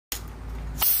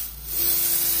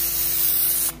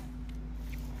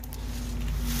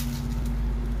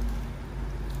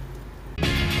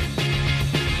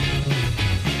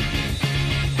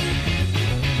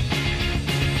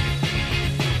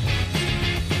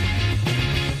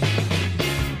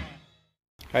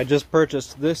I just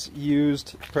purchased this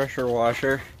used pressure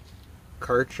washer,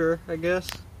 Karcher, I guess.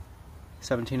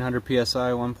 1700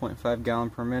 psi, 1.5 gallon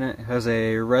per minute. It has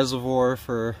a reservoir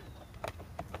for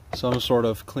some sort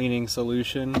of cleaning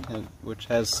solution, which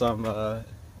has some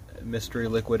mystery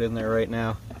liquid in there right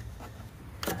now.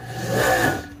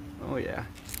 Oh yeah.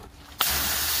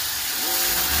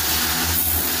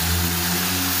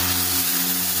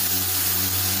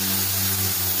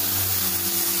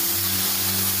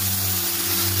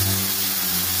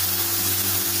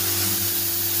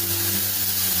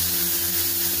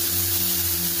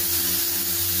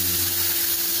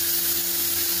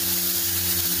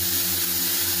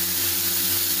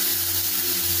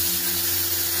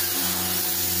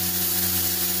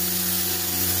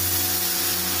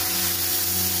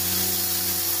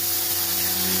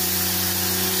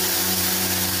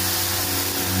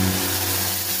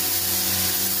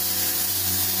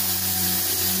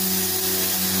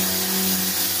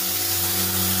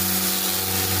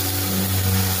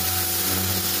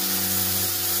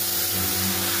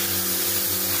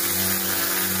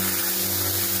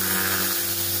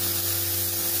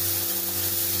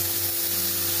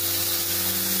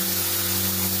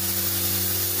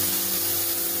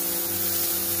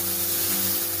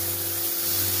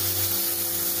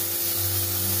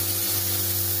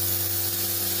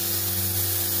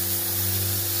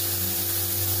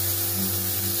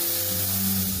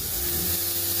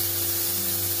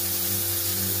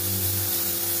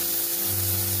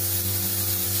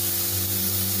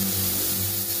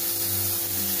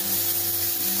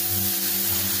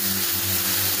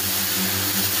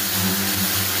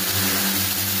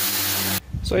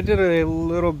 So I did a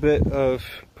little bit of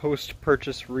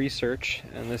post-purchase research,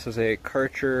 and this is a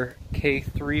Karcher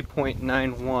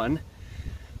K3.91.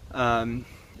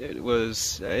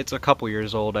 It's a couple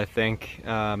years old, I think.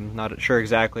 Not sure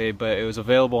exactly, but it was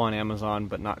available on Amazon,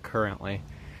 but not currently.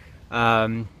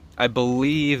 I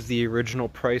believe the original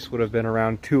price would have been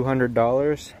around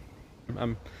 $200.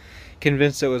 I'm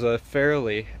convinced it was a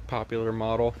fairly popular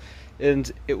model, and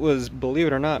it was, believe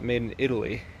it or not, made in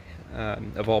Italy.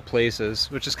 Of all places,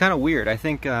 which is kind of weird. I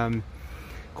think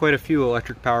quite a few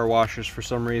electric power washers for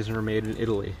some reason were made in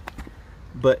Italy.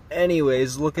 But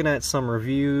anyways, looking at some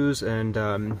reviews and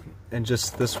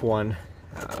just this one,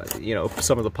 you know,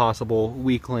 some of the possible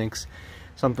weak links,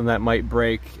 something that might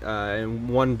break, and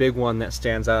one big one that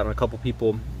stands out, and a couple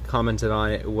people commented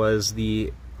on it, was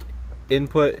the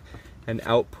input and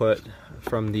output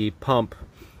from the pump.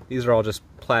 These are all just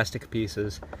plastic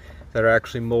pieces that are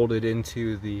actually molded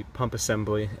into the pump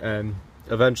assembly, and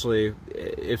eventually,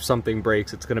 if something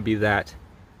breaks, it's going to be that.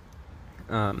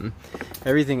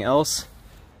 Everything else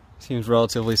seems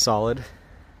relatively solid.